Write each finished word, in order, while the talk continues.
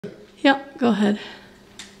Yep, go ahead.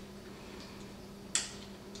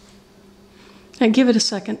 And give it a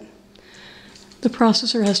second. The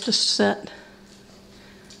processor has to set.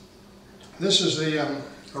 This is the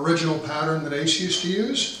original pattern that Ace used to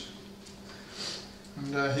use.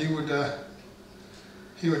 And he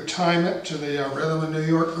would time it to the rhythm and New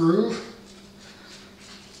York groove.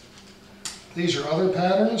 These are other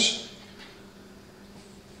patterns.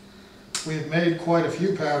 We've made quite a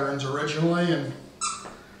few patterns originally and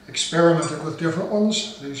experimented with different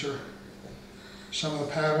ones. These are some of the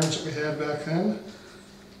patterns that we had back then.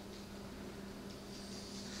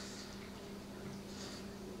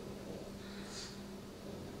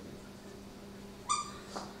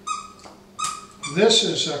 This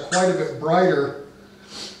is quite a bit brighter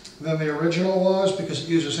than the original was because it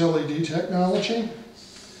uses LED technology,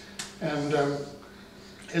 and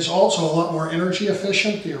is also a lot more energy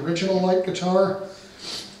efficient. The original light guitar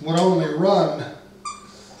would only run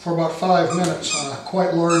for about 5 minutes on a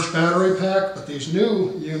quite large battery pack, but these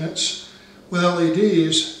new units with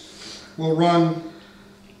LEDs will run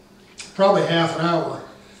probably half an hour.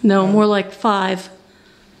 No, more like 5.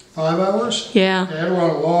 5 hours? Yeah. Yeah, it'll run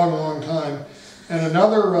a long, long time. And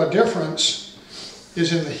another difference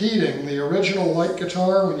is in the heating. The original light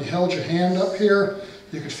guitar, when you held your hand up here,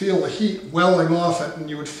 you could feel the heat welling off it, and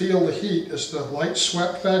you would feel the heat as the light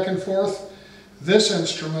swept back and forth. This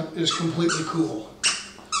instrument is completely cool.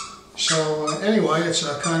 So anyway, it's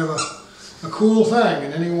a kind of a cool thing,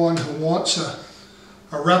 and anyone who wants a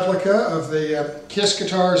replica of the KISS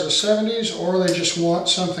guitars of the 70s, or they just want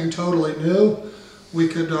something totally new, we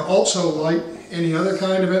could also light any other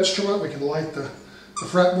kind of instrument. We could light the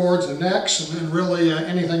fretboards, the necks, and really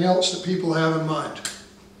anything else that people have in mind.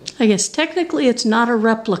 I guess technically it's not a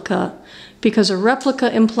replica, because a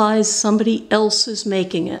replica implies somebody else is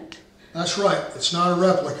making it. That's right. It's not a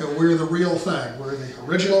replica. We're the real thing. We're the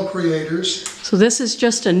original creators. So this is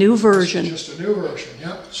just a new version. This is just a new version,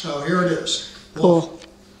 yep. So here it is. Cool.